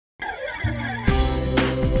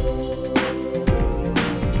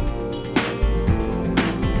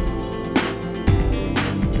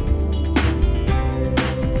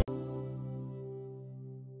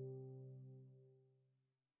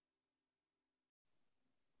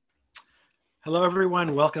Hello,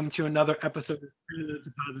 everyone. Welcome to another episode of Prelude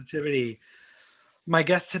to Positivity. My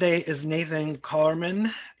guest today is Nathan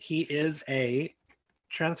Kohlerman. He is a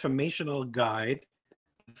transformational guide,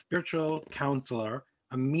 a spiritual counselor,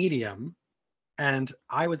 a medium, and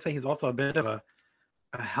I would say he's also a bit of a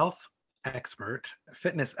health expert, a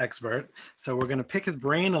fitness expert. So we're going to pick his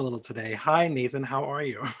brain a little today. Hi, Nathan. How are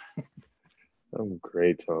you? I'm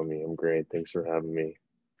great, Tommy. I'm great. Thanks for having me.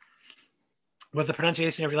 Was the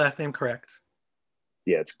pronunciation of your last name correct?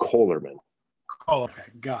 Yeah, it's Kohlerman. Oh, okay.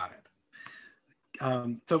 Got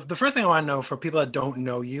it. So the first thing I want to know for people that don't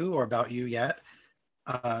know you or about you yet,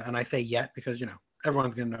 and I say yet because,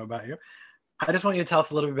 everyone's going to know about you. I just want you to tell us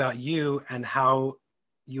a little bit about you and how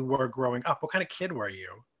you were growing up. What kind of kid were you?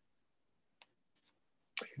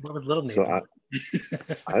 What was little So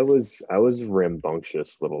Nathan? I was a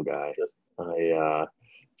rambunctious little guy. I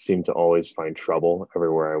seemed to always find trouble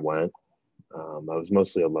everywhere I went. I was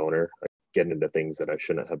mostly a loner, getting into things that I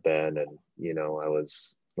shouldn't have been, and I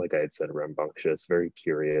was, like I had said, rambunctious, very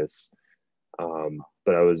curious.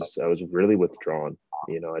 But I was really withdrawn.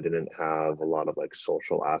 I didn't have a lot of like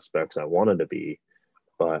social aspects I wanted to be,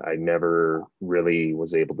 but I never really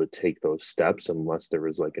was able to take those steps unless there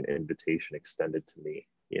was like an invitation extended to me,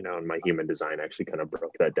 and my human design actually kind of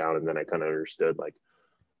broke that down. And then I kind of understood like,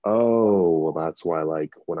 oh, well, that's why like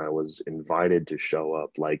when I was invited to show up,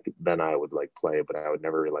 like then I would like play, but I would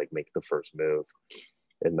never like make the first move.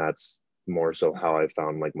 And that's more so how I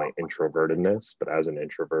found like my introvertedness. But as an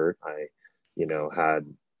introvert, I, had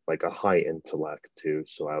like a high intellect too.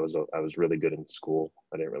 So I was really good in school.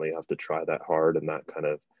 I didn't really have to try that hard, and that kind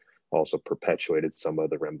of also perpetuated some of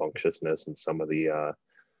the rambunctiousness and some of the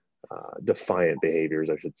defiant behaviors,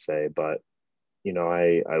 I should say. But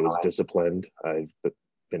I was disciplined. I've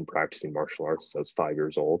been practicing martial arts since I was 5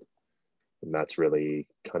 years old, and that's really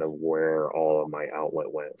kind of where all of my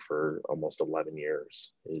outlet went for almost 11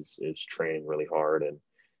 years. Is training really hard and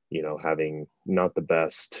having not the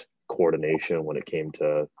best coordination when it came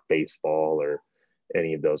to baseball or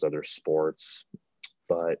any of those other sports.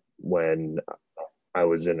 But when I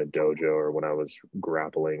was in a dojo or when I was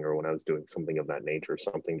grappling or when I was doing something of that nature,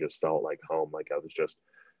 something just felt like home. Like I was just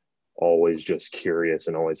always just curious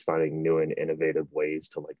and always finding new and innovative ways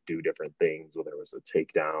to like do different things, whether it was a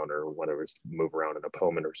takedown or whether it was move around an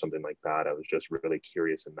opponent or something like that. I was just really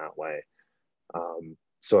curious in that way.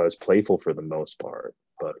 So I was playful for the most part,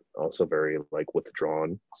 but also very like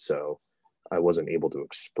withdrawn. So I wasn't able to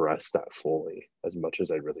express that fully as much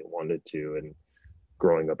as I really wanted to. And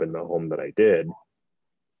growing up in the home that I did,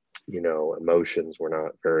 emotions were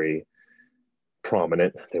not very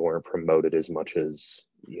prominent. They weren't promoted as much as,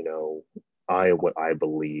 what I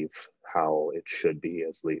believe how it should be,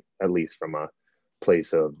 at least from a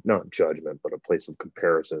place of not judgment, but a place of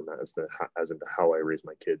comparison as into how I raise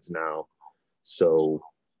my kids now. So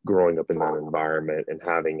growing up in that environment and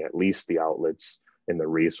having at least the outlets and the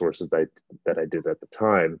resources that I did at the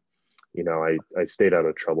time, I stayed out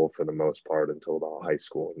of trouble for the most part until about high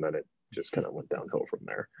school, and then it just kind of went downhill from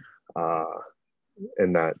there. Uh,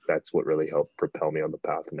 and that's what really helped propel me on the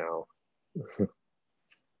path now.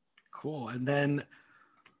 Cool. And then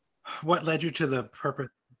what led you to the purpose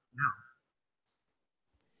now?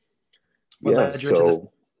 What Yeah. led you into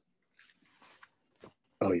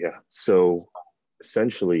this? So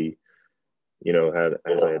essentially, had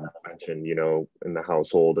as I had mentioned, in the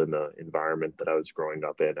household and the environment that I was growing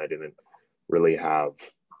up in, I didn't really have,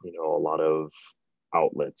 a lot of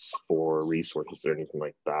outlets for resources or anything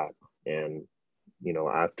like that. And,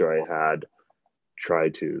 after I had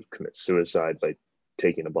tried to commit suicide by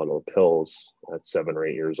taking a bottle of pills at 7 or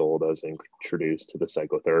 8 years old, I was introduced to the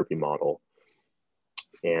psychotherapy model.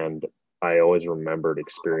 And I always remembered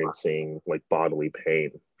experiencing like bodily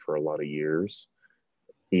pain for a lot of years,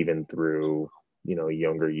 even through,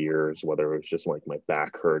 younger years, whether it was just like my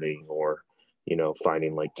back hurting or,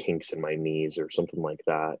 finding like kinks in my knees or something like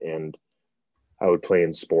that. And I would play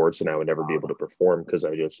in sports and I would never be able to perform because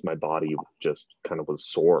my body just kind of was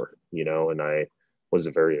sore, and I was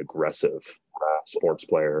a very aggressive sports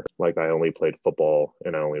player. Like I only played football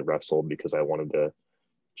and I only wrestled because I wanted to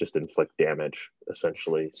just inflict damage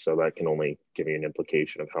essentially. So that can only give you an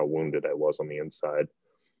implication of how wounded I was on the inside.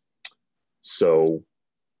 So,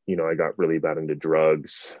 I got really bad into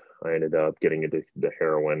drugs. I ended up getting into the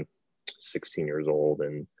heroin 16 years old,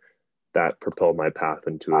 and that propelled my path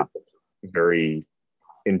into a very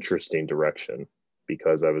interesting direction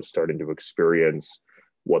because I was starting to experience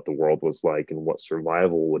what the world was like and what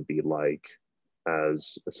survival would be like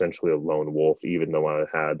as essentially a lone wolf, even though I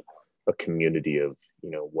had a community of,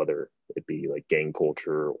 whether it be like gang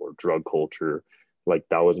culture or drug culture, like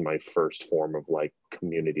that was my first form of like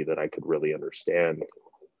community that I could really understand.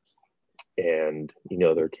 And, you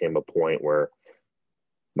know, there came a point where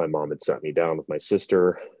my mom had sat me down with my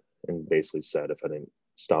sister and basically said if I didn't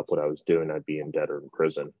stop what I was doing, I'd be in debt or in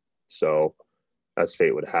prison. So as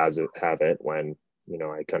fate would have it, when, you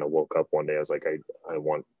know, I kind of woke up one day, I was like, I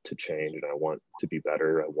want to change and I want to be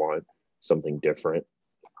better. I want something different.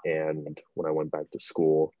 And when I went back to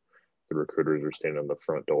school, the recruiters were standing on the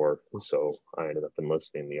front door. So I ended up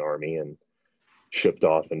enlisting in the Army and shipped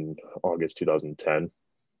off in August 2010.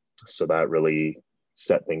 So that really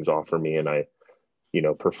set things off for me. And I, you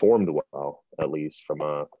know, performed well, at least from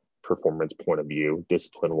a performance point of view.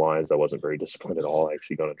 Discipline wise, I wasn't very disciplined at all. I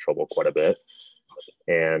actually got in trouble quite a bit.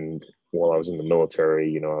 And while I was in the military,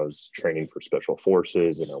 you know, I was training for special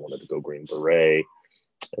forces and I wanted to go Green Beret.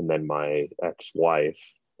 And then my ex-wife,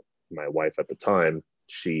 my wife at the time,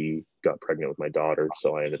 she got pregnant with my daughter.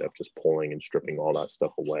 So I ended up just pulling and stripping all that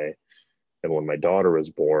stuff away. And when my daughter was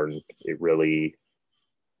born, it really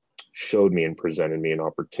showed me and presented me an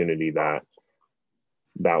opportunity that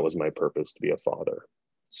was my purpose, to be a father.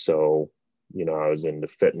 So, you know, I was into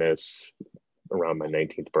fitness around my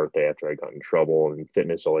 19th birthday after I got in trouble, and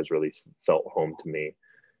fitness always really felt home to me.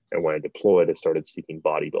 And when I deployed, I started seeking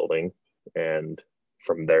bodybuilding. And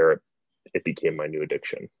from there, it became my new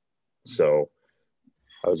addiction. So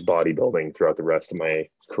I was bodybuilding throughout the rest of my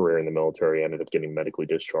career in the military. I ended up getting medically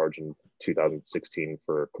discharged in 2016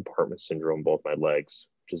 for compartment syndrome in both my legs,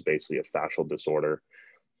 which is basically a fascial disorder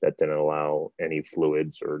that didn't allow any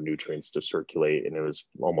fluids or nutrients to circulate. And it was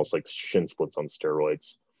almost like shin splints on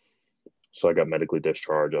steroids. So I got medically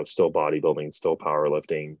discharged. I was still bodybuilding, still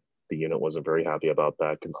powerlifting. The unit wasn't very happy about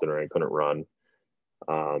that, considering I couldn't run.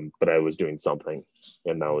 But I was doing something,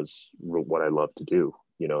 and that was what I love to do.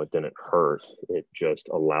 You know, it didn't hurt. It just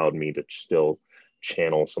allowed me to still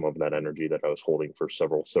channel some of that energy that I was holding for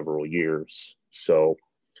several years. So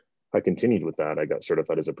I continued with that. I got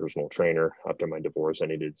certified as a personal trainer. After my divorce, I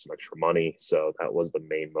needed some extra money. So that was the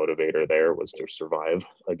main motivator there, was to survive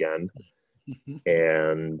again.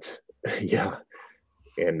 And yeah,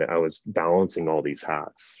 and I was balancing all these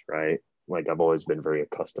hats, right? Like I've always been very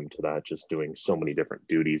accustomed to that, just doing so many different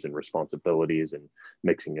duties and responsibilities and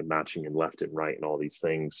mixing and matching and left and right and all these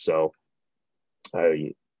things. So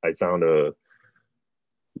I found a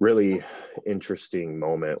really interesting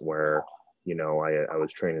moment where, you know, I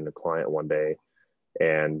was training a client one day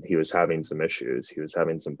and he was having some issues. He was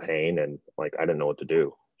having some pain and like, I didn't know what to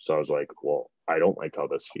do. So I was like, well, I don't like how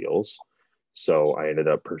this feels. So I ended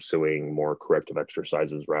up pursuing more corrective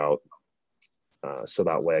exercises route. So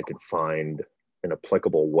that way I could find an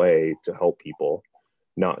applicable way to help people,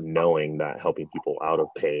 not knowing that helping people out of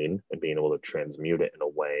pain and being able to transmute it in a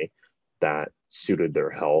way that suited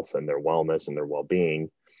their health and their wellness and their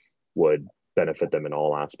well-being would benefit them in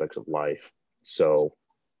all aspects of life. So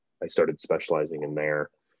I started specializing in there.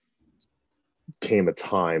 Came a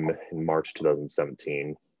time in March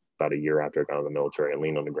 2017, about a year after I got out of the military, I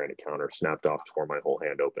leaned on the granite counter, snapped off, tore my whole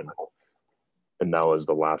hand open. And that was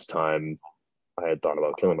the last time I had thought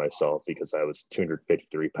about killing myself, because I was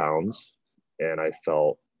 253 pounds and I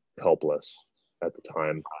felt helpless at the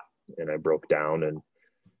time. And I broke down, and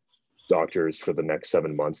doctors for the next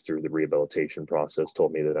 7 months through the rehabilitation process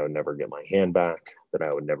told me that I would never get my hand back, that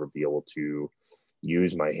I would never be able to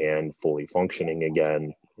use my hand fully functioning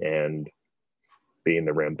again. And being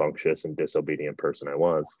the rambunctious and disobedient person I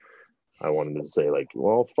was, I wanted to say like,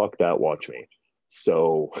 well, fuck that, watch me.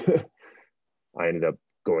 So I ended up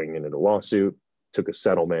going into the lawsuit, took a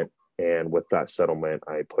settlement. And with that settlement,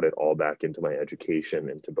 I put it all back into my education,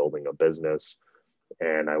 into building a business.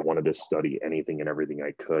 And I wanted to study anything and everything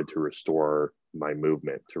I could to restore my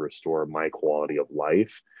movement, to restore my quality of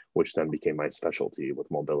life, which then became my specialty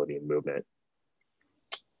with mobility and movement.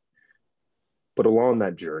 But along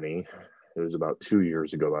that journey, it was about 2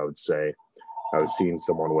 years ago, I would say, I was seeing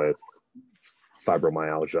someone with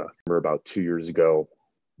fibromyalgia. About 2 years ago,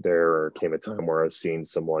 there came a time where I was seeing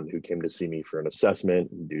someone who came to see me for an assessment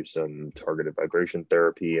and do some targeted vibration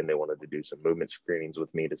therapy, and they wanted to do some movement screenings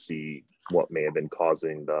with me to see what may have been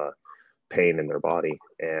causing the pain in their body.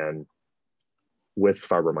 And with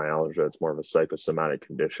fibromyalgia, it's more of a psychosomatic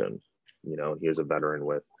condition. You know, he was a veteran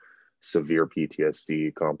with severe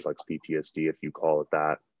PTSD, complex PTSD, if you call it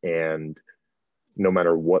that. And no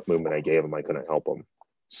matter what movement I gave him, I couldn't help him.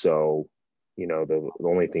 So, you know, the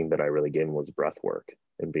only thing that I really gave him was breath work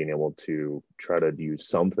and being able to try to use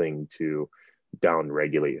something to down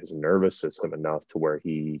regulate his nervous system enough to where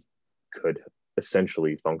he could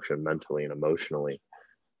essentially function mentally and emotionally.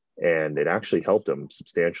 And it actually helped him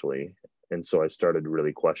substantially. And so I started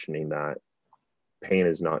really questioning that pain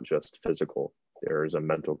is not just physical. There's a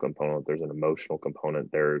mental component, there's an emotional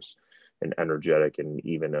component, there's an energetic and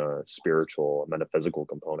even a spiritual, metaphysical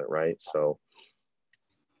component, right? So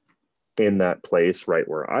in that place, right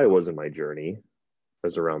where I was in my journey,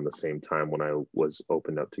 was around the same time when I was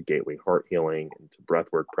opened up to gateway heart healing, into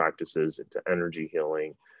breathwork practices, into energy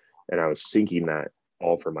healing. And I was seeking that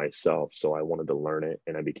all for myself. So I wanted to learn it.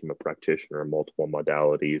 And I became a practitioner in multiple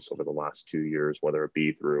modalities over the last 2 years, whether it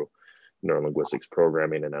be through neurolinguistics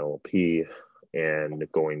programming and NLP, and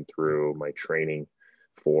going through my training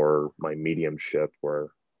for my mediumship, where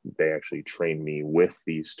they actually train me with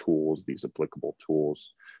these tools, these applicable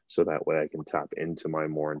tools, so that way I can tap into my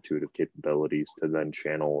more intuitive capabilities to then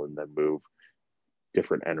channel and then move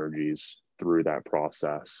different energies through that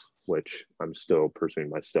process, which I'm still pursuing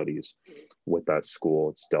my studies with that school.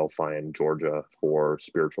 It's Delphi in Georgia for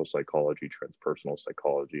spiritual psychology, transpersonal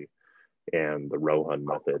psychology, and the Rohan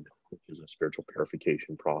method, which is a spiritual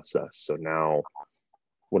purification process. So now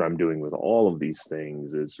what I'm doing with all of these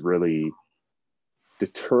things is really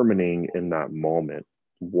determining in that moment,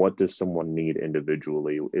 what does someone need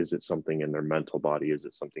individually? Is it something in their mental body? Is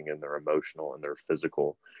it something in their emotional and their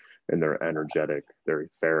physical and their energetic, their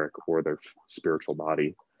etheric, or their spiritual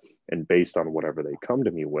body? And based on whatever they come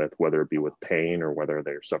to me with, whether it be with pain or whether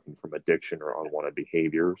they're suffering from addiction or unwanted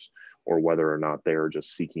behaviors, or whether or not they're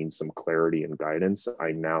just seeking some clarity and guidance,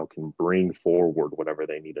 I now can bring forward whatever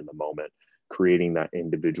they need in the moment, creating that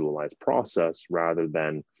individualized process rather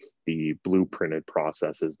than the blueprinted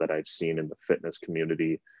processes that I've seen in the fitness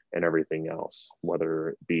community and everything else, whether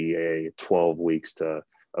it be a 12 weeks to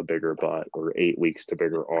a bigger butt or 8 weeks to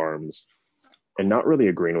bigger arms, and not really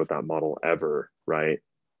agreeing with that model ever, right?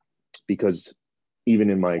 Because even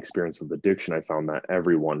in my experience with addiction, I found that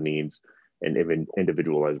everyone needs an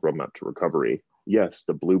individualized roadmap to recovery. Yes,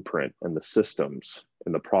 the blueprint and the systems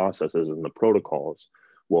and the processes and the protocols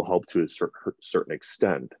will help to a certain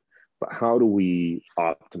extent, but how do we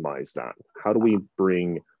optimize that? How do we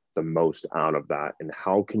bring the most out of that? And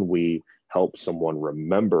how can we help someone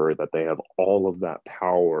remember that they have all of that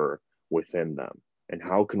power within them? And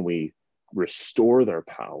how can we restore their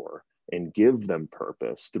power and give them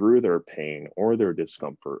purpose through their pain or their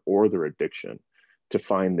discomfort or their addiction, to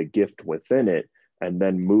find the gift within it and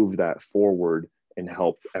then move that forward and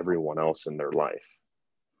help everyone else in their life?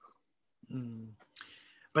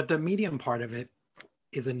 But the medium part of it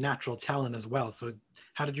is a natural talent as well. So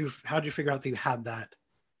how did you figure out that you had that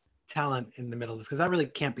talent in the middle of this? Because that really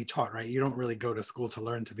can't be taught, right? You don't really go to school to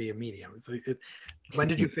learn to be a medium. So when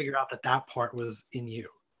did you figure out that that part was in you?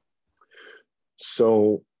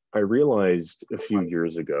 So I realized a few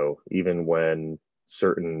years ago, even when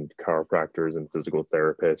certain chiropractors and physical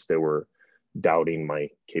therapists, they were doubting my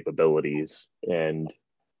capabilities. And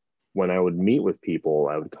when I would meet with people,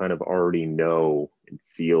 I would kind of already know and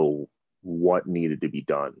feel what needed to be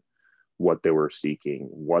done, what they were seeking,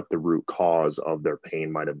 what the root cause of their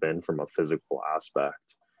pain might have been from a physical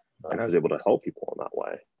aspect. And I was able to help people in that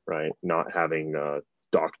way, right? Not having a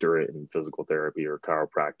doctorate in physical therapy or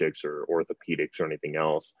chiropractics or orthopedics or anything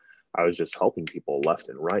else. I was just helping people left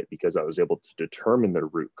and right because I was able to determine their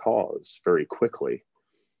root cause very quickly.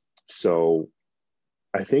 So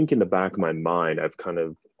I think in the back of my mind, I've kind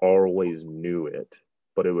of always knew it,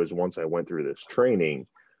 but it was once I went through this training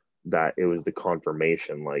that it was the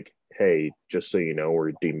confirmation, like, hey, just so you know,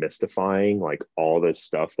 we're demystifying like all this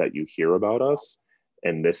stuff that you hear about us,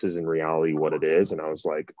 and this is in reality what it is. And I was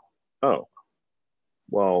like, oh,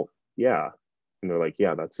 well, yeah. And they're like,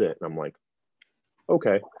 yeah, that's it. And I'm like,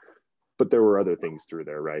 okay. But there were other things through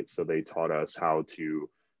there, right? So they taught us how to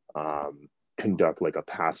conduct like a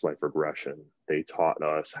past life regression. They taught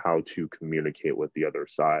us how to communicate with the other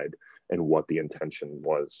side and what the intention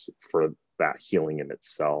was for that healing in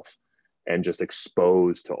itself, and just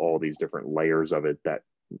exposed to all these different layers of it that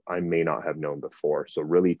I may not have known before. So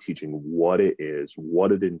really teaching what it is,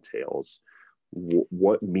 what it entails,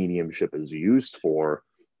 what mediumship is used for,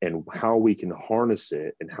 and how we can harness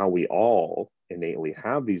it, and how we all innately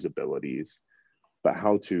have these abilities, but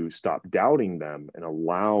how to stop doubting them and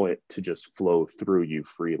allow it to just flow through you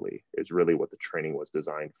freely is really what the training was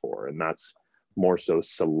designed for. And that's more so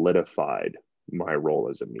solidified my role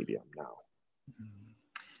as a medium now.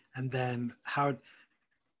 And then how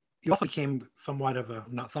you also became somewhat of a,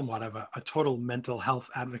 not somewhat of a total mental health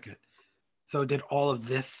advocate. So did all of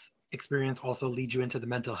this experience also lead you into the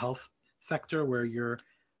mental health sector where you're,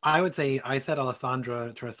 I would say, I said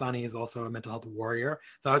Alessandra Terrasani is also a mental health warrior.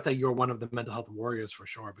 So I would say you're one of the mental health warriors for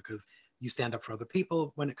sure, because you stand up for other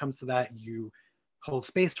people when it comes to that. You hold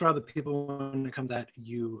space for other people when it comes to that.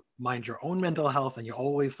 You mind your own mental health, and you're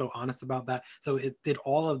always so honest about that. So did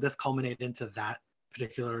all of this culminate into that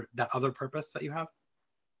that other purpose that you have?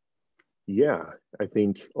 Yeah, I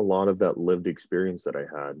think a lot of that lived experience that I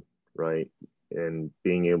had, right? And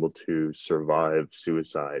being able to survive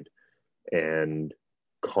suicide and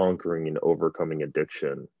conquering and overcoming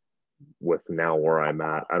addiction with now where I'm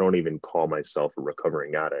at, I don't even call myself a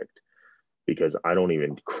recovering addict because I don't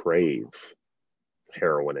even crave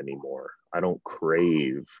heroin anymore. I don't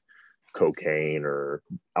crave cocaine or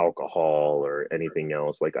alcohol or anything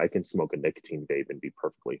else. Like I can smoke a nicotine vape and be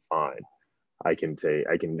perfectly fine. I can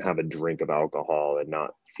have a drink of alcohol and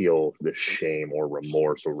not feel the shame or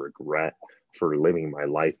remorse or regret for living my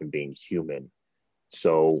life and being human.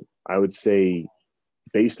 So I would say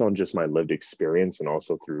based on just my lived experience and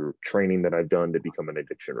also through training that I've done to become an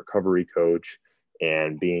addiction recovery coach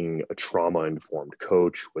and being a trauma informed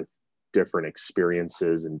coach with different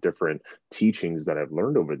experiences and different teachings that I've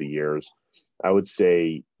learned over the years, I would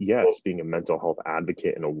say, yes, being a mental health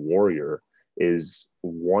advocate and a warrior is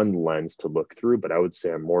one lens to look through, but I would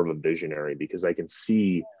say I'm more of a visionary because I can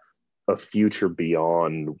see a future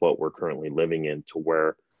beyond what we're currently living in to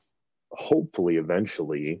where hopefully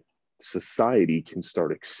eventually society can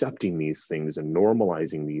start accepting these things and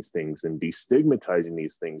normalizing these things and destigmatizing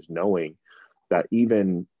these things, knowing that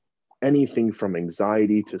even anything from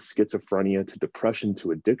anxiety to schizophrenia to depression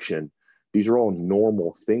to addiction, these are all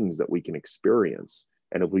normal things that we can experience.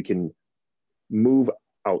 And if we can move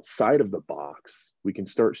outside of the box, we can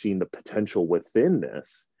start seeing the potential within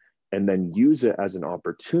this and then use it as an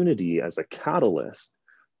opportunity, as a catalyst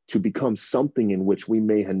to become something in which we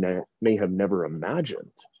may have never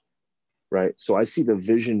imagined, right? So I see the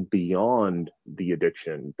vision beyond the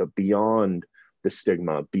addiction, the beyond the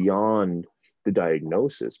stigma, beyond the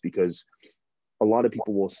diagnosis, because a lot of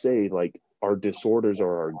people will say like our disorders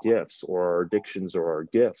are our gifts or our addictions are our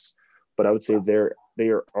gifts. But I would say they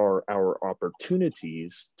are our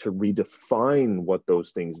opportunities to redefine what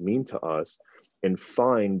those things mean to us and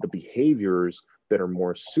find the behaviors that are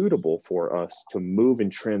more suitable for us to move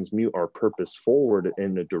and transmute our purpose forward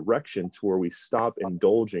in a direction to where we stop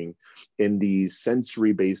indulging in these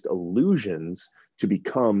sensory-based illusions to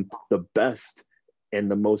become the best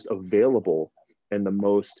and the most available and the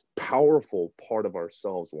most powerful part of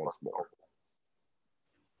ourselves once more.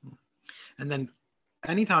 And then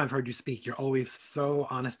anytime I've heard you speak, you're always so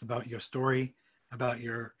honest about your story, about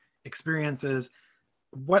your experiences.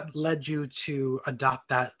 What led you to adopt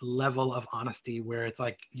that level of honesty where it's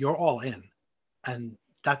like you're all in? And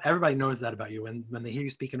that everybody knows that about you. And when they hear you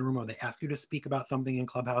speak in a room or they ask you to speak about something in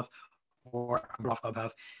Clubhouse or off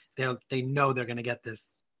Clubhouse, they know they're going to get this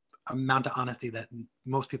amount of honesty that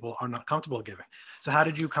most people are not comfortable giving. So how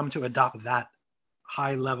did you come to adopt that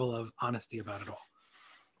high level of honesty about it all?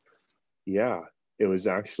 Yeah, it was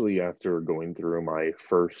actually after going through my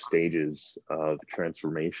first stages of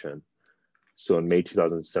transformation. So in May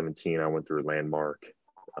 2017, I went through Landmark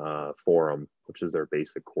Forum, which is their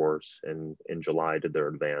basic course. And in July, I did their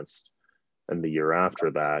advanced. And the year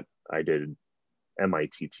after that, I did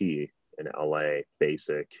MITT in LA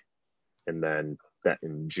basic. And then that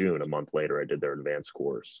in June, a month later, I did their advanced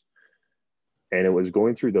course. And it was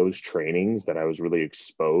going through those trainings that I was really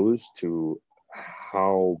exposed to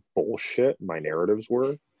how bullshit my narratives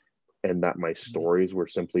were and that my stories were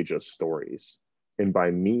simply just stories. And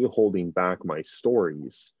by me holding back my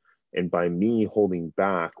stories and by me holding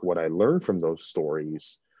back what I learned from those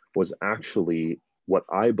stories was actually what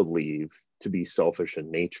I believe to be selfish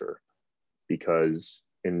in nature. Because,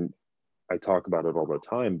 and I talk about it all the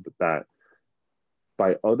time, but that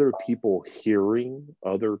by other people hearing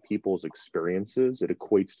other people's experiences, it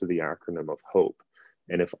equates to the acronym of HOPE.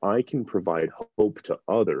 And if I can provide hope to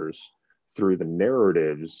others through the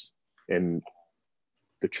narratives and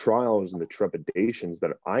the trials and the trepidations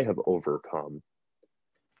that I have overcome,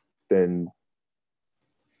 then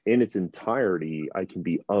in its entirety, I can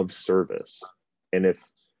be of service. And if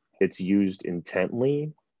it's used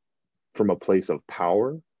intently from a place of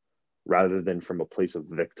power, rather than from a place of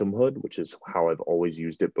victimhood, which is how I've always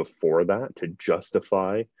used it before that, to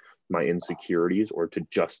justify my insecurities or to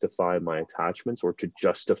justify my attachments or to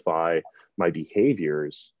justify my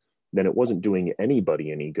behaviors, then it wasn't doing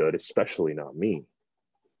anybody any good, especially not me.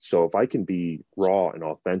 So if I can be raw and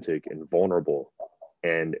authentic and vulnerable,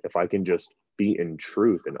 and if I can just be in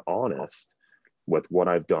truth and honest with what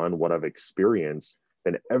I've done, what I've experienced,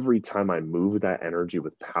 then every time I move that energy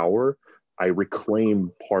with power, I reclaim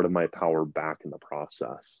part of my power back in the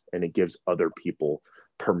process. And it gives other people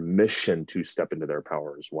permission to step into their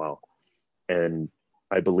power as well. And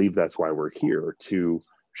I believe that's why we're here, to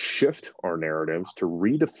shift our narratives, to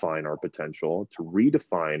redefine our potential, to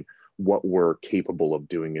redefine what we're capable of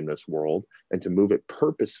doing in this world, and to move it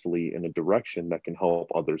purposefully in a direction that can help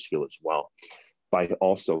others heal as well, by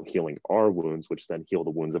also healing our wounds, which then heal the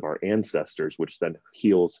wounds of our ancestors, which then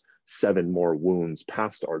heals 7 more wounds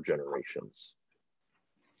past our generations.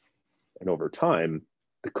 And over time,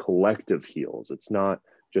 the collective heals. It's not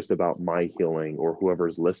just about my healing or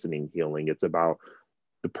whoever's listening healing. It's about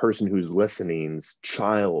the person who's listening's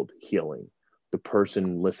child healing, the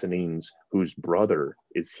person listening's whose brother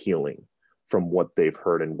is healing from what they've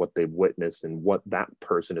heard and what they've witnessed and what that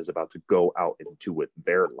person is about to go out into with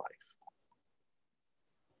their life.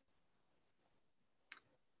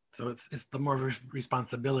 So it's the more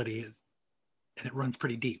responsibility, and it runs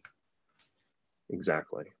pretty deep.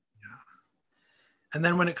 Exactly. Yeah. And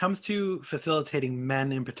then when it comes to facilitating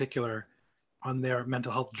men in particular on their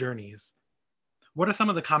mental health journeys, what are some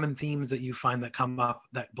of the common themes that you find that come up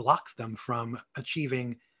that blocks them from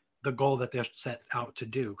achieving the goal that they're set out to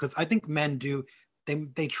do? Because I think men do,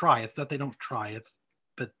 they try. It's that they don't try.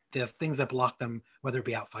 But there's things that block them, whether it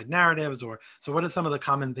be outside narratives or, so what are some of the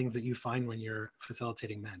common things that you find when you're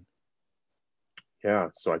facilitating men? Yeah,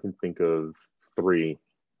 so I can think of 3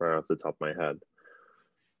 right off the top of my head.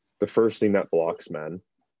 The first thing that blocks men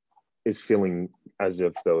is feeling as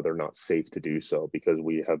if though they're not safe to do so, because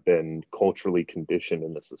we have been culturally conditioned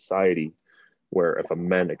in the society where if a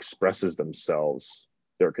man expresses themselves,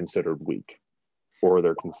 they're considered weak, or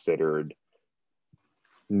they're considered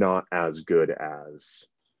not as good as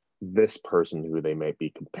this person who they might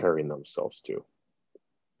be comparing themselves to.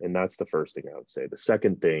 And that's the first thing I would say. The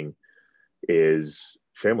second thing is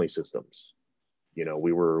family systems. You know,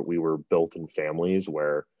 we were built in families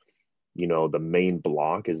where, you know, the main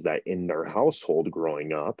block is that in their household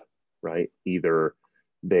growing up, right, either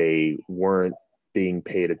they weren't being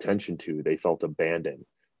paid attention to, they felt abandoned,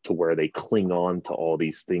 to where they cling on to all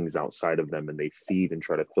these things outside of them and they feed and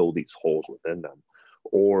try to fill these holes within them,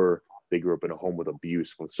 or they grew up in a home with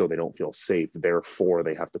abuse, so they don't feel safe, therefore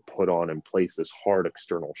they have to put on and place this hard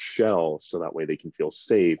external shell so that way they can feel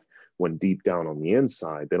safe, when deep down on the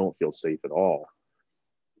inside they don't feel safe at all.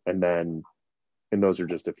 And those are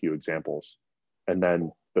just a few examples. And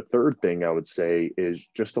then the third thing I would say is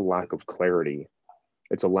just a lack of clarity.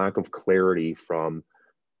 It's a lack of clarity from,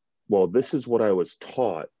 well, this is what I was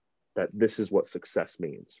taught, that this is what success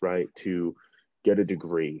means, right? To get a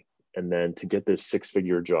degree, and then to get this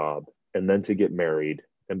 6-figure job, and then to get married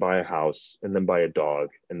and buy a house, and then buy a dog,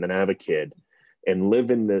 and then have a kid, and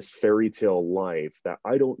live in this fairy tale life that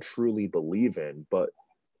I don't truly believe in. But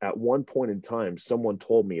at one point in time, someone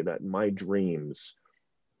told me that my dreams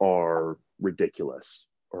are ridiculous,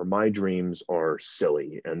 or my dreams are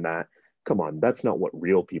silly, and that, come on, that's not what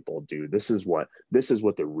real people do. This is what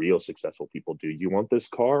the real successful people do. You want this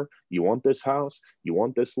car, you want this house, you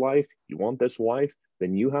want this life, you want this wife,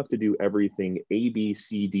 then you have to do everything A, B,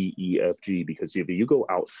 C, D, E, F, G, because if you go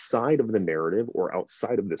outside of the narrative or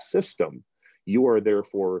outside of the system, you are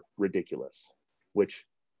therefore ridiculous, which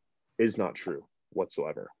is not true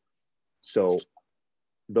whatsoever. So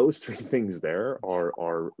those 3 things there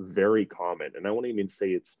are very common. And I won't even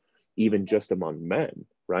say it's even just among men,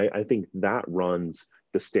 right? I think that runs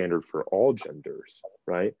the standard for all genders,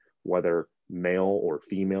 right? Whether male or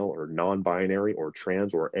female or non-binary or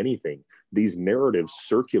trans or anything, these narratives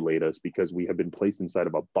circulate us because we have been placed inside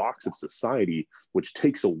of a box of society, which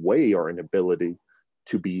takes away our inability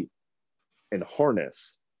to be and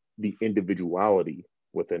harness the individuality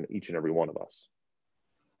within each and every one of us.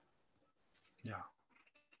 Yeah.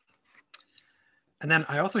 And then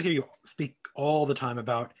I also hear you speak all the time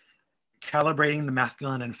about calibrating the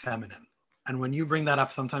masculine and feminine. And when you bring that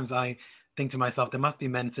up, sometimes I think to myself, there must be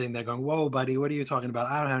men sitting there going, whoa, buddy, what are you talking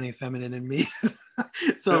about? I don't have any feminine in me.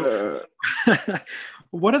 So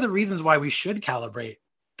what are the reasons why we should calibrate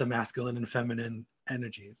the masculine and feminine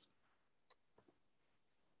energies?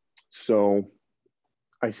 So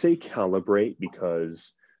I say calibrate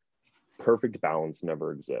because perfect balance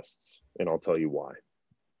never exists. And I'll tell you why.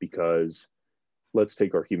 Because let's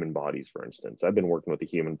take our human bodies, for instance. I've been working with the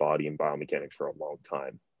human body and biomechanics for a long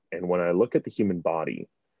time. And when I look at the human body,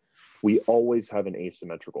 we always have an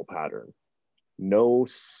asymmetrical pattern. No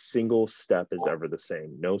single step is ever the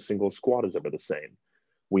same. No single squat is ever the same.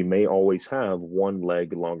 We may always have one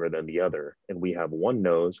leg longer than the other, and we have one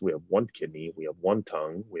nose, we have one kidney, we have one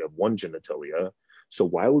tongue, we have one genitalia. So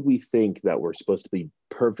why would we think that we're supposed to be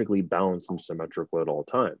perfectly balanced and symmetrical at all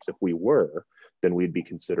times? If we were, then we'd be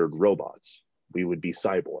considered robots. We would be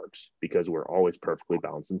cyborgs because we're always perfectly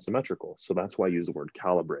balanced and symmetrical. So that's why I use the word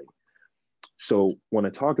calibrate. So when I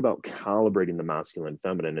talk about calibrating the masculine and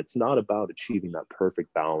feminine, it's not about achieving that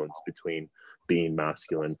perfect balance between being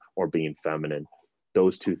masculine or being feminine.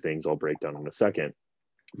 Those two things I'll break down in a second.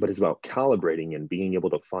 But it's about calibrating and being able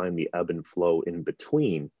to find the ebb and flow in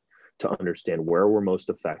between to understand where we're most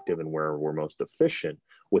effective and where we're most efficient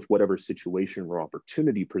with whatever situation or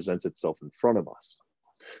opportunity presents itself in front of us.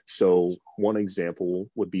 So one example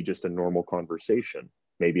would be just a normal conversation.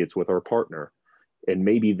 Maybe it's with our partner, and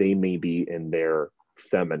maybe they may be in their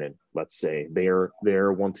feminine, let's say. They're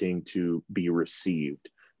wanting to be received,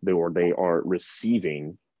 or they are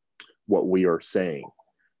receiving what we are saying.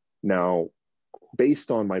 Now,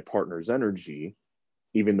 based on my partner's energy,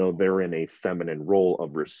 even though they're in a feminine role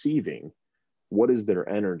of receiving, what is their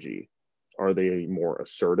energy? Are they more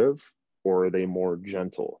assertive, or are they more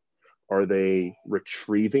gentle? Are they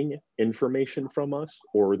retrieving information from us,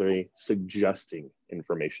 or are they suggesting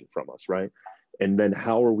information from us, right? And then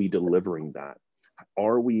how are we delivering that?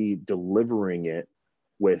 Are we delivering it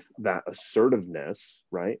with that assertiveness,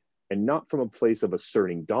 right? And not from a place of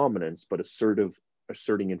asserting dominance, but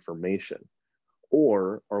asserting information.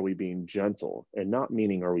 Or are we being gentle? And not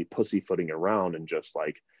meaning are we pussyfooting around and just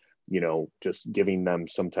like, just giving them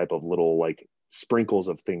some type of little like sprinkles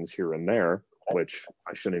of things here and there, which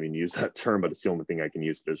I shouldn't even use that term, but it's the only thing I can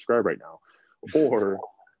use to describe right now. Or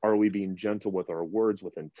are we being gentle with our words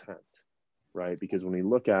with intent, right? Because when we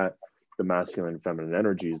look at the masculine and feminine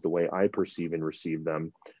energies, the way I perceive and receive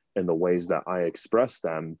them and the ways that I express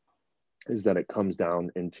them is that it comes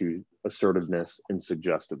down into assertiveness and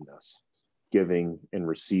suggestiveness, giving and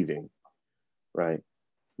receiving, right?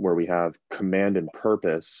 Where we have command and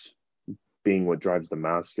purpose being what drives the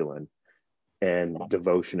masculine, and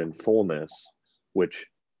devotion and fullness, which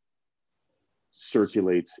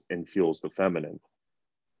circulates and fuels the feminine.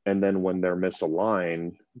 And then when they're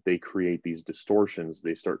misaligned, they create these distortions.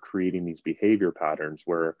 They start creating these behavior patterns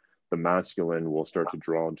where the masculine will start to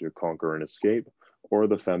draw into conquer and escape, or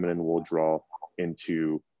the feminine will draw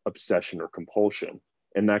into obsession or compulsion.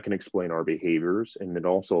 And that can explain our behaviors. And it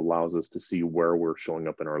also allows us to see where we're showing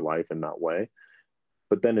up in our life in that way.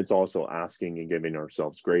 But then it's also asking and giving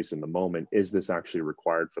ourselves grace in the moment. Is this actually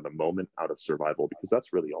required for the moment out of survival? Because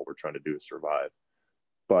that's really all we're trying to do is survive.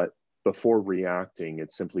 But before reacting,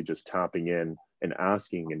 it's simply just tapping in and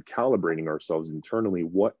asking and calibrating ourselves internally,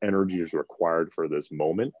 what energy is required for this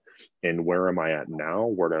moment? And where am I at now?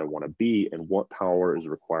 Where do I want to be? And what power is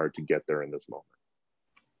required to get there in this moment?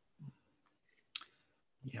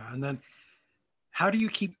 Yeah. And then how do you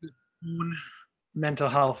keep your own mental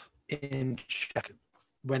health in check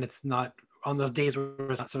when it's not on those days where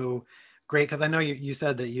it's not so great? Because I know you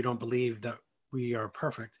said that you don't believe that we are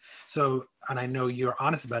perfect. So, and I know you're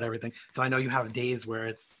honest about everything. So I know you have days where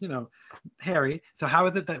it's, hairy. So how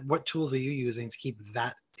is it that, what tools are you using to keep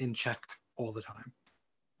that in check all the time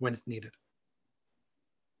when it's needed?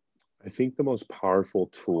 I think the most powerful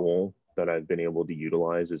tool that I've been able to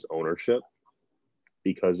utilize is ownership,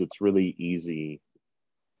 because it's really easy,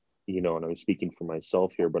 and I'm speaking for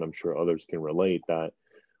myself here, but I'm sure others can relate, that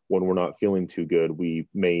when we're not feeling too good, we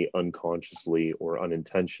may unconsciously or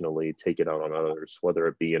unintentionally take it out on others, whether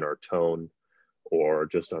it be in our tone or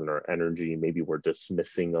just on our energy. Maybe we're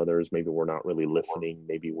dismissing others. Maybe we're not really listening.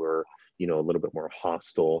 Maybe we're, a little bit more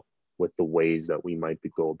hostile with the ways that we might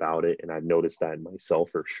go about it. And I've noticed that in myself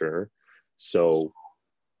for sure. So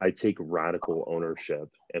I take radical ownership.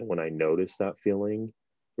 And when I notice that feeling,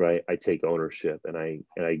 right, I take ownership and I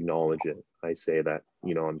acknowledge it. I say that,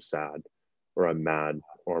 I'm sad, or I'm mad,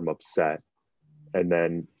 or I'm upset. And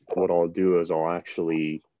then what I'll do is I'll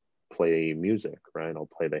actually play music, right? I'll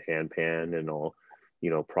play the handpan and I'll,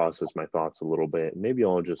 process my thoughts a little bit. And maybe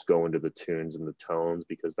I'll just go into the tunes and the tones,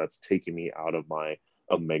 because that's taking me out of my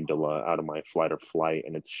amygdala, out of my flight or flight.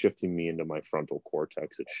 And it's shifting me into my frontal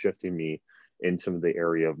cortex. It's shifting me into the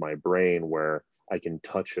area of my brain where I can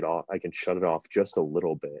touch it off. I can shut it off just a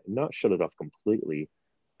little bit, not shut it off completely,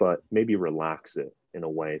 but maybe relax it in a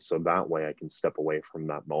way. So that way I can step away from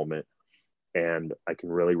that moment and I can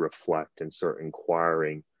really reflect and start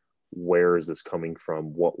inquiring, where is this coming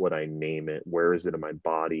from? What would I name it? Where is it in my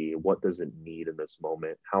body? What does it need in this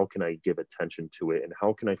moment? How can I give attention to it? And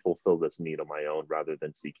how can I fulfill this need on my own rather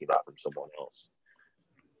than seeking it from someone else?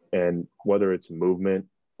 And whether it's movement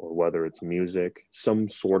or whether it's music, some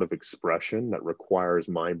sort of expression that requires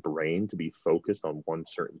my brain to be focused on one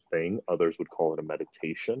certain thing, others would call it a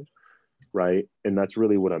meditation, right? And that's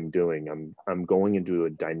really what I'm doing. I'm going into a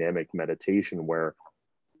dynamic meditation where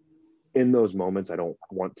in those moments, I don't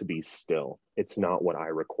want to be still. It's not what I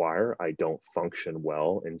require. I don't function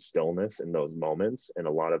well in stillness in those moments. And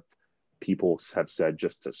a lot of people have said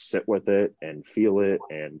just to sit with it and feel it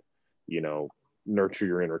and, nurture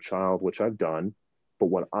your inner child, which I've done. But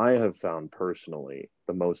what I have found personally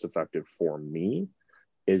the most effective for me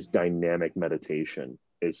is dynamic meditation,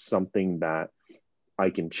 is something that I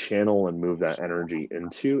can channel and move that energy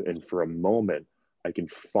into. And for a moment, I can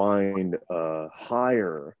find a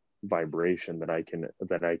higher vibration that I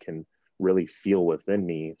can really feel within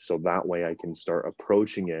me. So that way I can start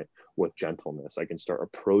approaching it with gentleness. I can start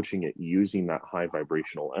approaching it using that high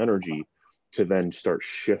vibrational energy to then start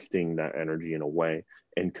shifting that energy in a way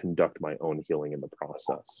and conduct my own healing in the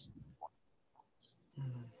process.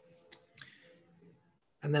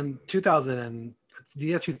 And then the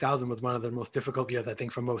year 2000 was one of the most difficult years, I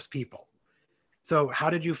think, for most people. So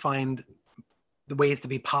how did you find the ways to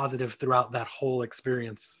be positive throughout that whole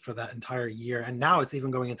experience for that entire year? And now it's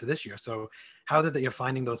even going into this year. So how is it that you're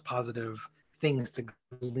finding those positive things to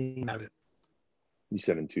glean out of it? You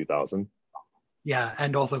said in 2000? Yeah,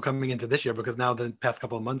 and also coming into this year, because now the past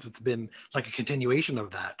couple of months, it's been like a continuation of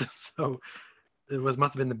that. So must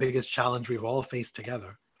have been the biggest challenge we've all faced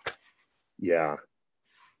together. Yeah.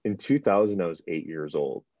 In 2000, I was 8 years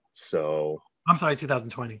old. So I'm sorry,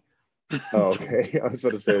 2020. Oh, okay. I was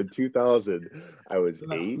about to say in 2000, I was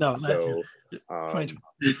 8. No, so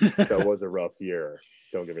that was a rough year.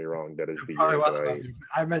 Don't get me wrong. That is the year that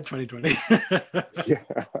I meant 2020. Yeah.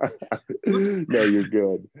 No, you're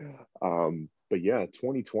good. But yeah,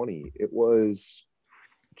 2020, it was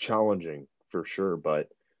challenging for sure. But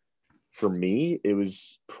for me, it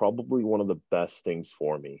was probably one of the best things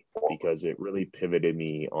for me because it really pivoted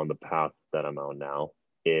me on the path that I'm on now.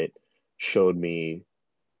 It showed me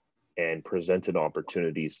and presented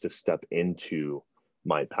opportunities to step into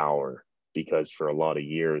my power, because for a lot of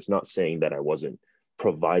years, not saying that I wasn't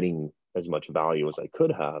providing as much value as I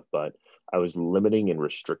could have, but I was limiting and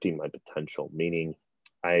restricting my potential, meaning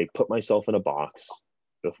I put myself in a box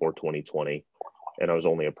before 2020, and I was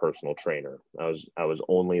only a personal trainer. I was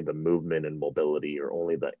only the movement and mobility, or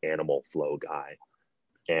only the animal flow guy.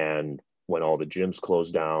 And when all the gyms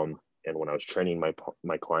closed down, and when I was training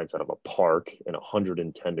my clients out of a park in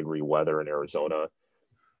 110-degree weather in Arizona,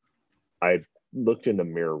 I looked in the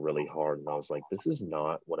mirror really hard and I was like, this is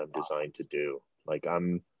not what I'm designed to do. Like,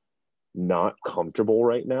 I'm not comfortable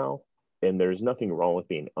right now. And there's nothing wrong with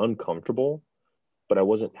being uncomfortable, but I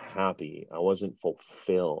wasn't happy. I wasn't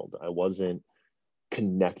fulfilled. I wasn't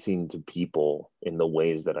connecting to people in the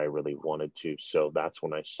ways that I really wanted to. So that's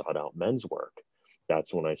when I sought out men's work.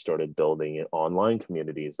 That's when I started building online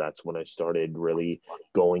communities. That's when I started really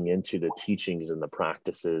going into the teachings and the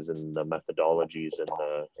practices and the methodologies and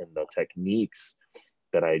the techniques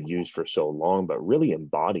that I had used for so long, but really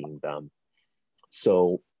embodying them.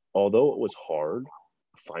 So although it was hard,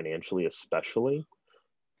 financially especially,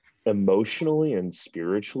 emotionally and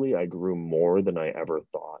spiritually, I grew more than I ever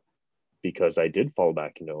thought, because I did fall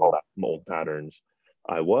back into old patterns.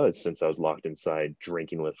 Since I was locked inside,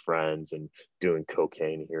 drinking with friends and doing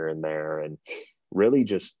cocaine here and there, and really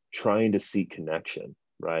just trying to seek connection,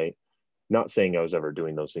 right? Not saying I was ever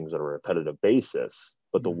doing those things on a repetitive basis,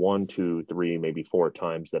 but the 1, 2, 3, maybe 4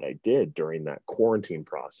 times that I did during that quarantine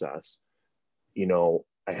process,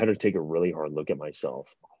 I had to take a really hard look at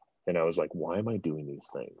myself. And I was like, why am I doing these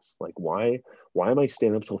things? Like, why am I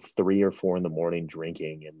staying up till 3 or 4 in the morning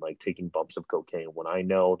drinking and like taking bumps of cocaine when I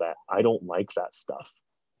know that I don't like that stuff?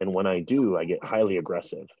 And when I do, I get highly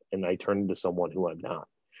aggressive and I turn into someone who I'm not.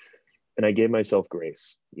 And I gave myself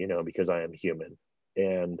grace, because I am human.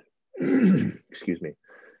 And excuse me,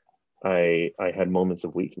 I had moments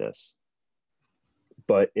of weakness,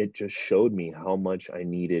 but it just showed me how much I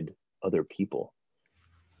needed other people.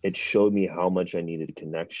 It showed me how much I needed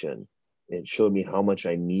connection. It showed me how much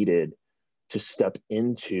I needed to step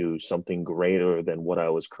into something greater than what I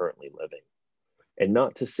was currently living. And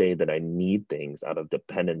not to say that I need things out of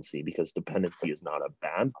dependency, because dependency is not a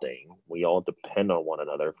bad thing. We all depend on one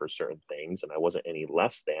another for certain things, and I wasn't any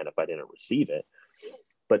less than if I didn't receive it.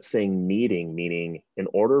 But saying needing, meaning in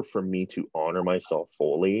order for me to honor myself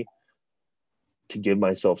fully, to give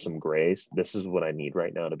myself some grace, this is what I need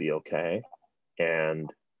right now to be okay.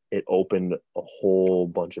 And it opened a whole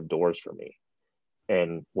bunch of doors for me.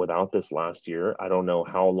 And without this last year, I don't know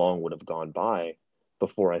how long would have gone by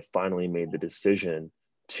before I finally made the decision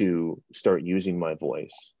to start using my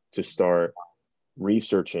voice, to start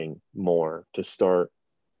researching more, to start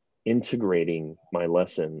integrating my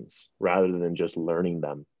lessons rather than just learning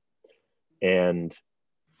them. And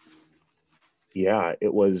yeah,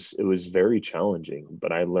 it was very challenging,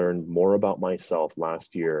 but I learned more about myself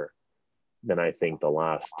last year than I think the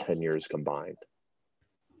last 10 years combined.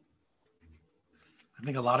 I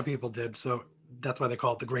think a lot of people did. So that's why they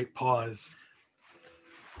call it the great pause.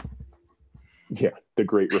 Yeah, the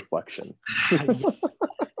great reflection.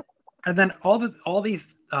 And then all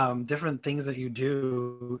these different things that you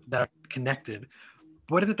do that are connected,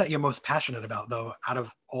 What is it that you're most passionate about, though, out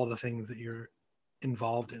of all the things that you're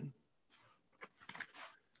involved in?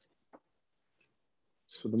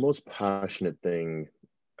 So the most passionate thing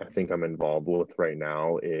I think I'm involved with right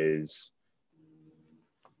now is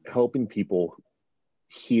helping people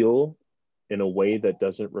heal in a way that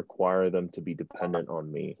doesn't require them to be dependent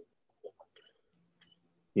on me.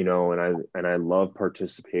 You know, and I love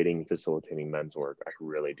participating, facilitating men's work. I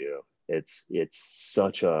really do. It's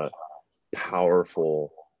such a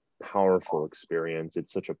powerful, powerful experience.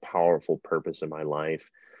 It's such a powerful purpose in my life.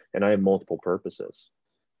 And I have multiple purposes.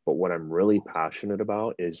 But what I'm really passionate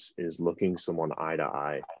about is looking someone eye to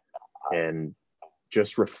eye and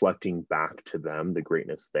just reflecting back to them the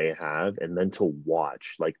greatness they have, and then to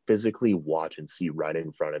watch, like physically watch and see right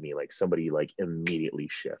in front of me, like somebody like immediately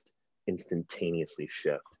shift, instantaneously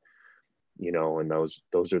shift, you know. And those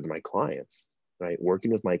are my clients, right?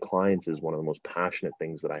 Working with my clients is one of the most passionate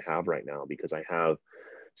things that I have right now, because I have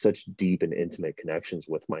such deep and intimate connections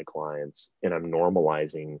with my clients, and I'm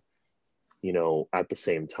normalizing, you know, at the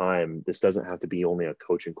same time, this doesn't have to be only a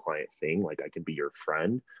coach and client thing. Like, I can be your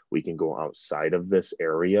friend. We can go outside of this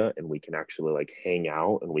area and we can actually like hang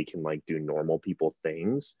out and we can like do normal people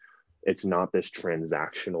things. It's not this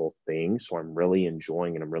transactional thing. So I'm really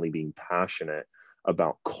enjoying, and I'm really being passionate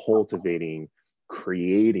about cultivating,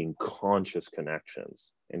 creating conscious connections,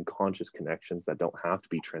 and conscious connections that don't have to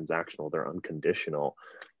be transactional. They're unconditional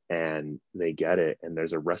and they get it. And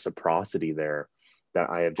there's a reciprocity there that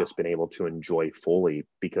I have just been able to enjoy fully,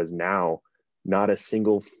 because now not a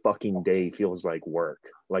single fucking day feels like work.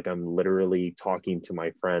 Like, I'm literally talking to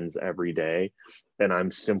my friends every day, and I'm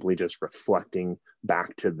simply just reflecting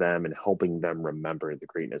back to them and helping them remember the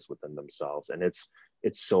greatness within themselves. And it's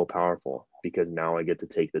so powerful, because now I get to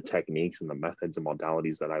take the techniques and the methods and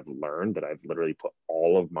modalities that I've learned, that I've literally put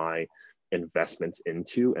all of my investments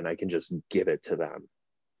into, and I can just give it to them.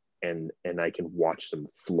 And I can watch them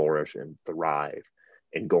flourish and thrive,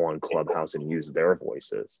 and go on Clubhouse and use their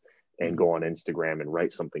voices, and go on Instagram and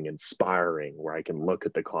write something inspiring where I can look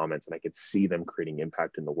at the comments and I can see them creating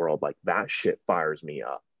impact in the world. Like, that shit fires me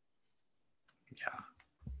up. Yeah.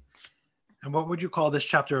 And what would you call this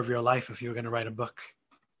chapter of your life if you were going to write a book?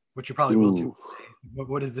 Which you probably will do.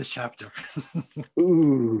 What is this chapter?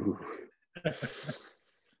 Ooh.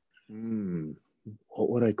 What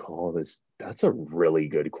would I call this? That's a really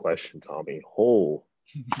good question, Tommy. Oh,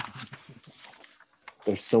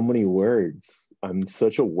 there's so many words. I'm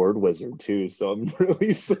such a word wizard too, so I'm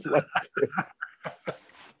really selective.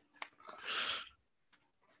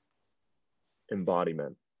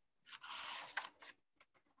 Embodiment.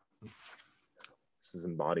 This is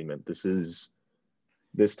embodiment.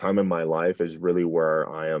 This time in my life is really where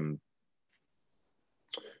I am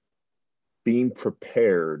being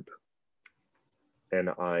prepared, and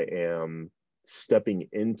I am stepping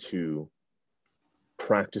into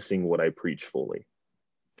practicing what I preach fully.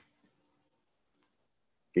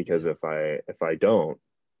 Because if I don't,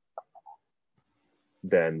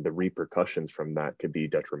 then the repercussions from that could be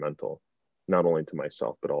detrimental, not only to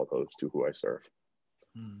myself, but all those to who I serve.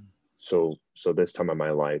 So this time of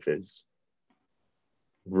my life is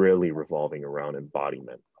really revolving around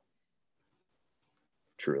embodiment.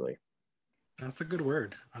 Truly. That's a good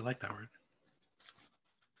word. I like that word.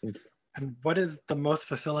 Thank you. And what is the most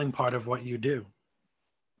fulfilling part of what you do?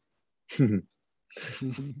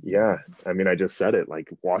 Yeah, I mean, I just said it,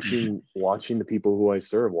 like watching the people who I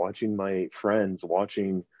serve, watching my friends,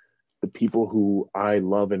 watching the people who I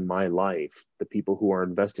love in my life, the people who are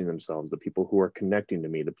investing themselves, the people who are connecting to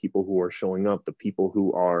me, the people who are showing up, the people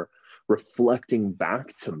who are reflecting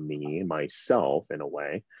back to me, myself in a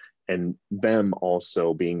way, and them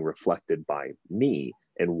also being reflected by me,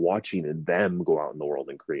 and watching them go out in the world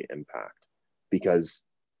and create impact. Because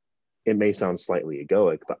it may sound slightly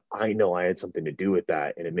egoic, but I know I had something to do with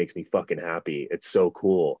that, and it makes me fucking happy. It's so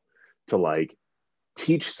cool to like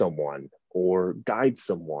teach someone or guide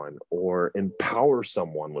someone or empower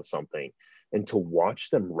someone with something, and to watch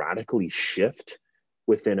them radically shift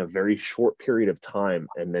within a very short period of time,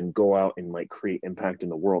 and then go out and like create impact in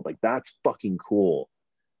the world. Like, that's fucking cool.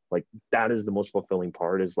 Like, that is the most fulfilling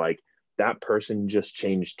part, is like that person just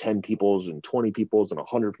changed 10 people's and 20 people's and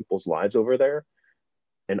 100 people's lives over there.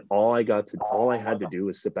 And all I had to do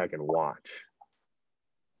was sit back and watch.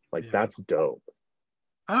 Like, that's dope.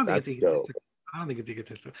 I don't think it's egotistic. I don't think it's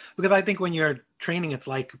egotistic, because I think when you're training, it's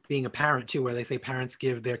like being a parent too, where they say parents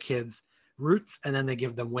give their kids roots and then they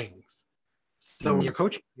give them wings. So when you're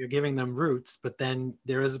coaching, you're giving them roots, but then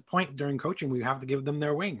there is a point during coaching where you have to give them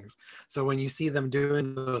their wings. So when you see them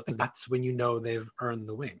doing those things, that's when you know they've earned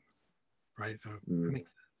the wings, right? So that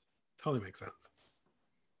makes sense. Totally makes sense.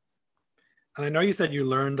 And I know you said you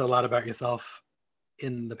learned a lot about yourself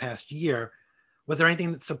in the past year. Was there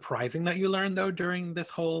anything that's surprising that you learned though during this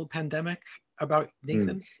whole pandemic about Mm.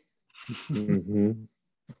 Nathan? Mm-hmm.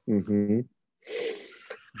 Mm-hmm.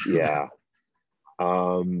 Yeah.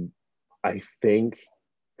 I think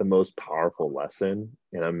the most powerful lesson,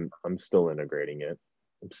 and I'm still integrating it.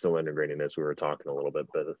 I'm still integrating this. We were talking a little bit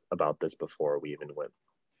about this before we even went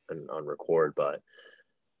on record, but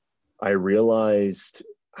I realized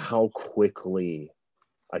how quickly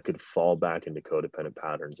I could fall back into codependent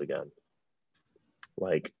patterns again.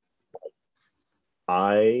 Like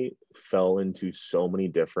I fell into so many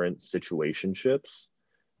different situationships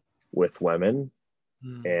with women,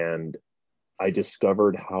 Mm. and I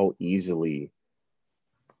discovered how easily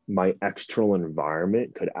my external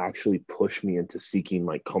environment could actually push me into seeking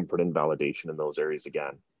like comfort and validation in those areas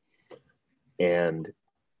again. And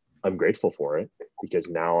I'm grateful for it because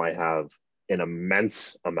now I have an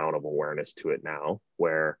immense amount of awareness to it now,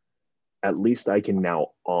 where at least I can now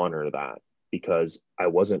honor that, because I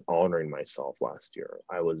wasn't honoring myself last year.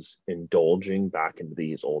 I was indulging back into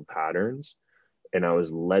these old patterns and I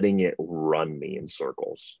was letting it run me in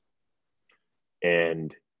circles.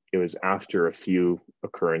 And it was after a few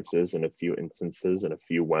occurrences and a few instances and a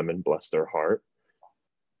few women, bless their heart,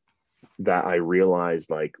 that I realized,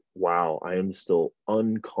 like, wow, I am still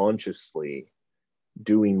unconsciously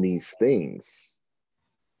doing these things.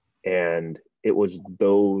 And it was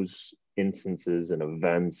those instances and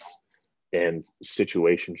events and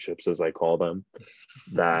situationships, as I call them,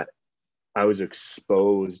 that I was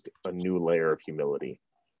exposed a new layer of humility,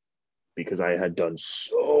 because I had done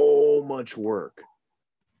so much work.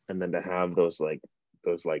 And then to have those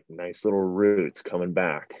nice little roots coming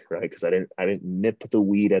back, right? Because I didn't nip the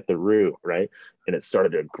weed at the root, right? And it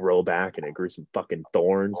started to grow back and it grew some fucking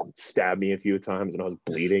thorns and stabbed me a few times and I was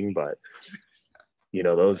bleeding. But you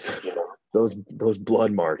know, those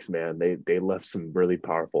blood marks, man, they left some really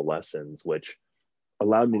powerful lessons, which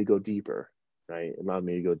allowed me to go deeper, right? It allowed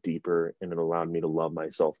me to go deeper and it allowed me to love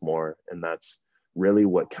myself more. And that's really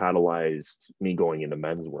what catalyzed me going into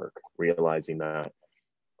men's work, realizing that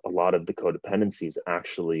a lot of the codependencies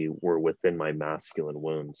actually were within my masculine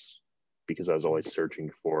wounds, because I was always searching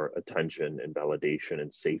for attention and validation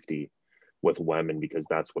and safety with women, because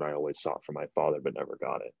that's what I always sought from my father, but never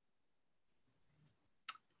got it.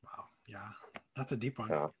 Wow. Yeah. That's a deep one.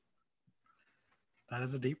 Yeah. That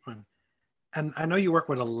is a deep one. And I know you work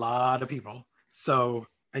with a lot of people. So,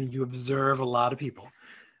 and you observe a lot of people.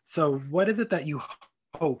 So, what is it that you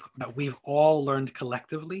hope that we've all learned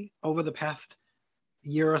collectively over the past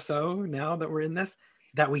year or so, now that we're in this,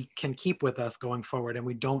 that we can keep with us going forward and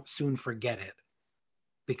we don't soon forget it?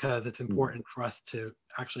 Because it's important for us to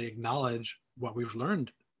actually acknowledge what we've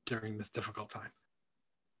learned during this difficult time.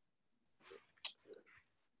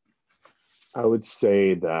 I would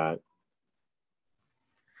say that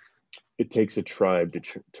it takes a tribe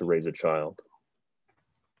to raise a child,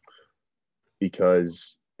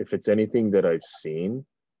 because if it's anything that I've seen,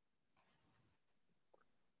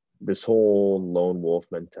 this whole lone wolf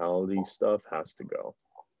mentality stuff has to go.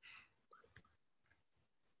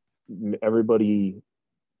 Everybody,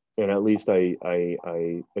 and at least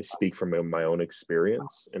I speak from my own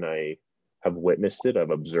experience, and I have witnessed it,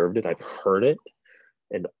 I've observed it, I've heard it,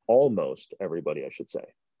 and almost everybody, I should say,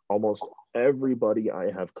 almost everybody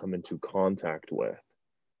I have come into contact with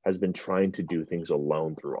has been trying to do things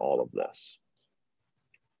alone through all of this.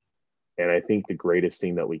 And I think the greatest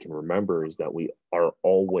thing that we can remember is that we are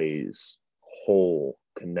always whole,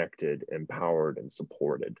 connected, empowered, and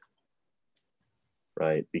supported,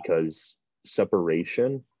 right? Because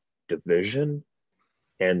separation, division,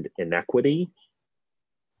 and inequity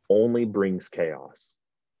only brings chaos.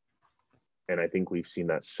 And I think we've seen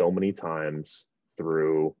that so many times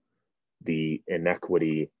through the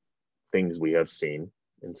inequity things we have seen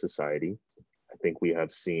in society. I think we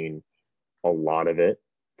have seen a lot of it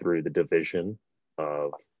through the division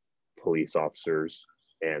of police officers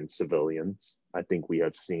and civilians. I think we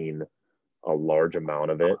have seen a large amount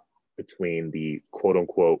of it between the quote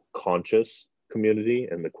unquote conscious community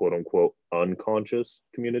and the quote unquote unconscious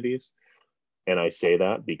communities. And I say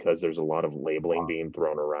that because there's a lot of labeling being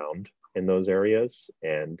thrown around in those areas.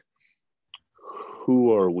 And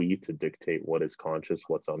who are we to dictate what is conscious,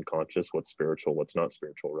 what's unconscious, what's spiritual, what's not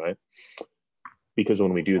spiritual, right? Because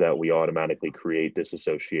when we do that, we automatically create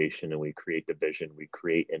disassociation and we create division, we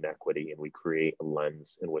create inequity, and we create a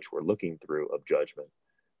lens in which we're looking through of judgment.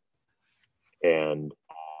 And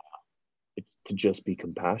it's to just be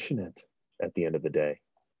compassionate at the end of the day.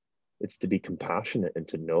 It's to be compassionate and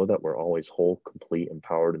to know that we're always whole, complete,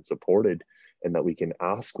 empowered, and supported. and that we can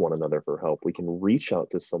ask one another for help. We can reach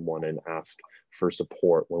out to someone and ask for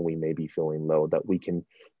support when we may be feeling low, that we can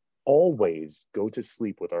always go to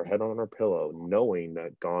sleep with our head on our pillow, knowing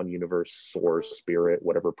that God, universe, source, spirit,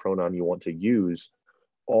 whatever pronoun you want to use,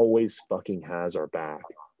 always fucking has our back.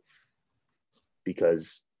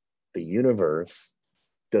 Because the universe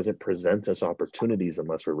doesn't present us opportunities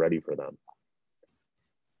unless we're ready for them.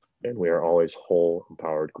 And we are always whole,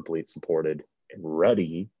 empowered, complete, supported, and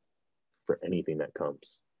ready for anything that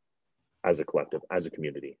comes as a collective, as a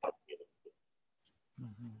community.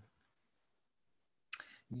 Mm-hmm.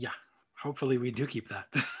 Yeah, hopefully we do keep that,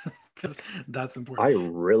 because that's important. I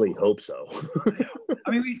really hope so.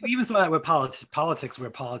 I mean, we even saw that with politics, where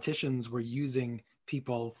politicians were using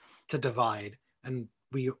people to divide, and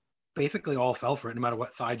we basically all fell for it. No matter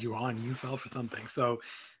what side you were on, you fell for something. So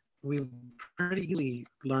we pretty easily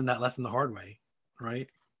learned that lesson the hard way, right?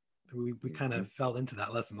 We kind of fell into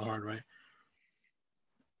that lesson the hard way.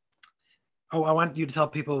 Oh, I want you to tell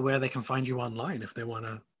people where they can find you online if they want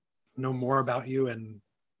to know more about you and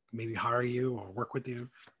maybe hire you or work with you.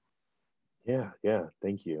 Yeah,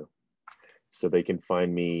 thank you. So they can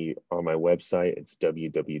find me on my website. It's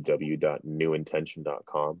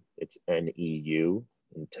www.newintention.com. It's NEU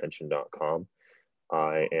intention.com.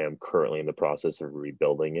 I am currently in the process of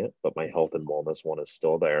rebuilding it, but my health and wellness one is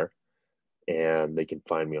still there. And they can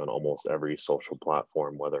find me on almost every social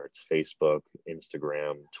platform, whether it's Facebook,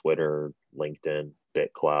 Instagram, Twitter, LinkedIn,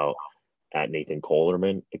 BitClout, at Nathan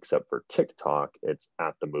Kohlerman, except for TikTok, it's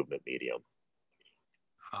at The Movement Medium.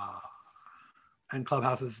 And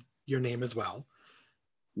Clubhouse is your name as well.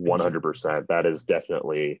 100%. That is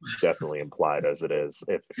definitely implied as it is.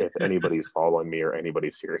 If anybody's following me or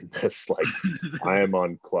anybody's hearing this, like, I am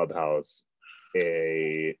on Clubhouse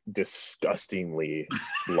a disgustingly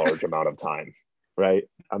large amount of time, right?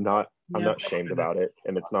 I'm not shamed about it,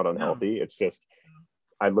 and it's not unhealthy. It's just,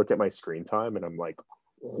 I look at my screen time and I'm like,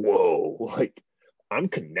 whoa, like, I'm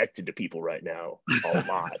connected to people right now a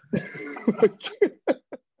lot.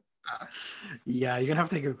 Yeah, you're gonna have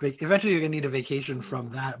to take eventually you're gonna need a vacation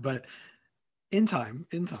from that, but in time.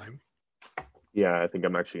 Yeah, I think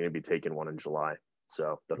I'm actually gonna be taking one in July,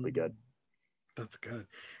 so that'll be good. That's good.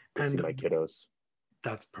 Go see my kiddos.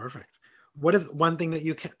 That's perfect. What is one thing that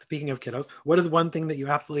you can, speaking of kiddos, what is one thing that you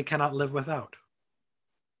absolutely cannot live without?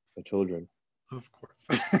 My children. Of course.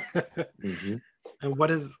 Mm-hmm. And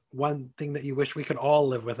what is one thing that you wish we could all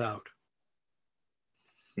live without?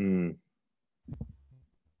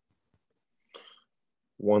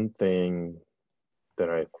 One thing that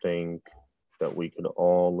I think that we could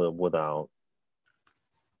all live without.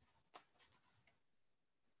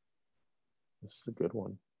 This is a good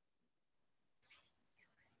one.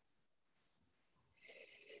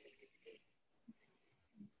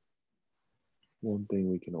 One thing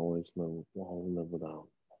we can always all live without.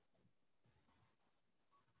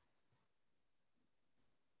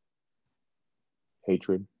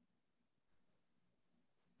 Hatred.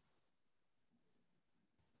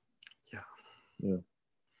 Yeah.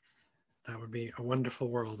 That would be a wonderful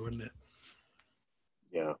world, wouldn't it?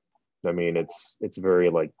 Yeah. I mean, it's very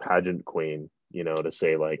like pageant queen, to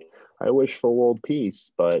say like, I wish for world peace,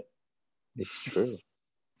 but it's true.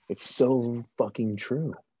 It's so fucking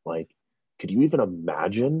true. Like, could you even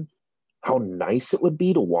imagine how nice it would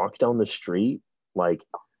be to walk down the street, like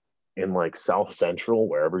in like South Central,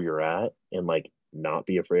 wherever you're at, and like not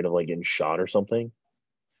be afraid of like getting shot or something?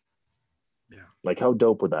 Yeah. Like, how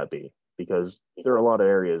dope would that be? Because there are a lot of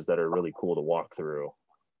areas that are really cool to walk through,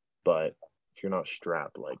 but if you're not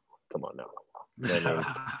strapped, like, come on now. You know what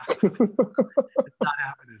I mean? It's not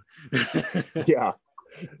happening. Yeah.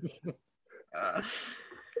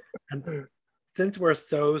 And since we're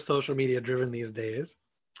so social media driven these days,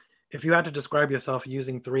 if you had to describe yourself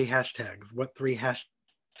using 3 hashtags, what 3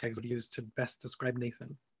 hashtags would you use to best describe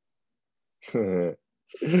Nathan? I've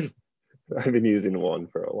been using one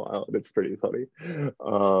for a while. It's pretty funny.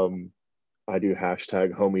 I do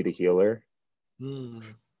hashtag homie to healer.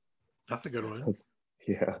 That's a good one.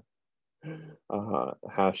 Yeah.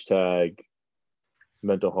 Hashtag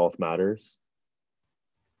mental health matters.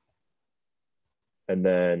 And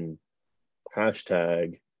then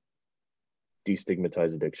hashtag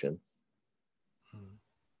destigmatize addiction.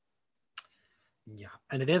 Yeah.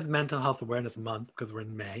 And it is Mental Health Awareness Month because we're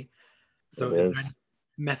in May. So is there any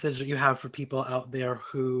message that you have for people out there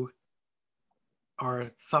who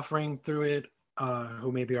are suffering through it,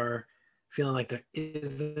 who maybe are feeling like there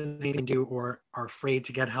isn't anything to do, or are afraid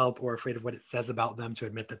to get help, or afraid of what it says about them to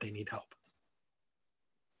admit that they need help?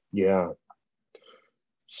 Yeah.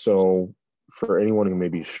 So for anyone who may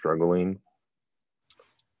be struggling,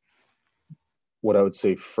 What I would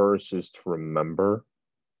say first is to remember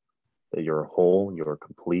that you're whole, you're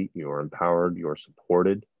complete, you're empowered, you're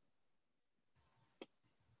supported.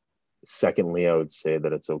 Secondly, I would say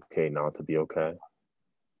that it's okay not to be okay.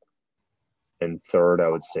 And third, I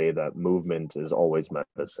would say that movement is always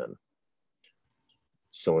medicine.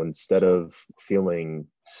 So instead of feeling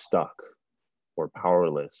stuck or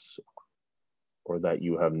powerless, or that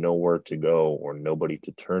you have nowhere to go or nobody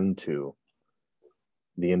to turn to,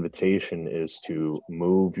 the invitation is to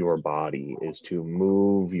move your body, is to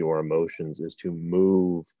move your emotions, is to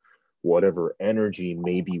move whatever energy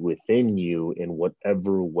may be within you in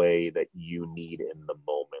whatever way that you need in the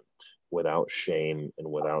moment, without shame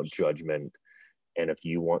and without judgment. And if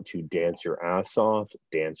you want to dance your ass off,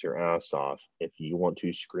 dance your ass off. If you want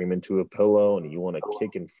to scream into a pillow and you want to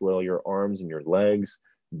kick and flail your arms and your legs,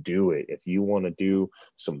 do it. If you want to do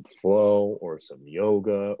some flow or some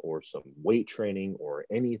yoga or some weight training or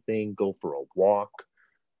anything, go for a walk.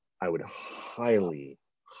 I would highly,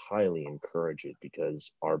 highly encourage it,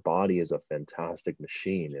 because our body is a fantastic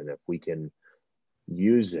machine. And if we can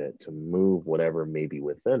use it to move whatever may be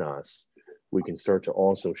within us, we can start to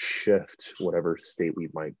also shift whatever state we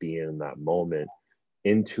might be in that moment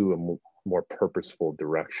into a more purposeful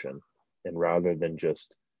direction. And rather than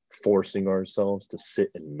just forcing ourselves to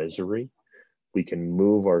sit in misery, we can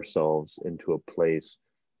move ourselves into a place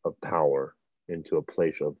of power, into a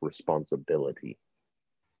place of responsibility.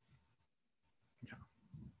 Yeah,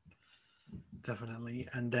 definitely.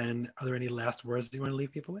 And then, are there any last words you want to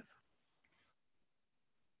leave people with?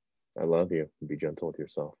 I love you. Be gentle with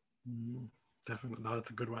yourself. Definitely. No,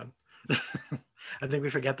 that's a good one. I think we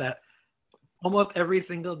forget that almost every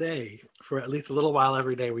single day. For at least a little while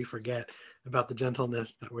every day, we forget about the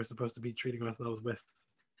gentleness that we're supposed to be treating ourselves with.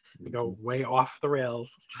 We go way off the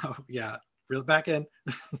rails. So yeah, reel it back in.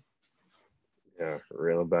 Yeah,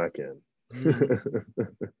 reel it back in.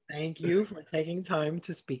 Thank you for taking time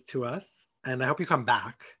to speak to us. And I hope you come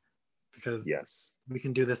back, because yes, we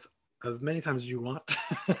can do this as many times as you want.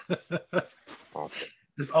 Awesome.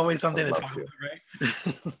 There's always something to love talk to. about,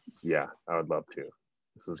 right? Yeah, I would love to.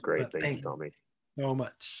 This is great. But Thank you, Tommy. So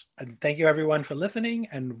much. And thank you everyone for listening.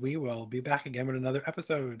 And we will be back again with another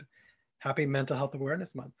episode. Happy Mental Health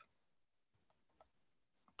Awareness Month.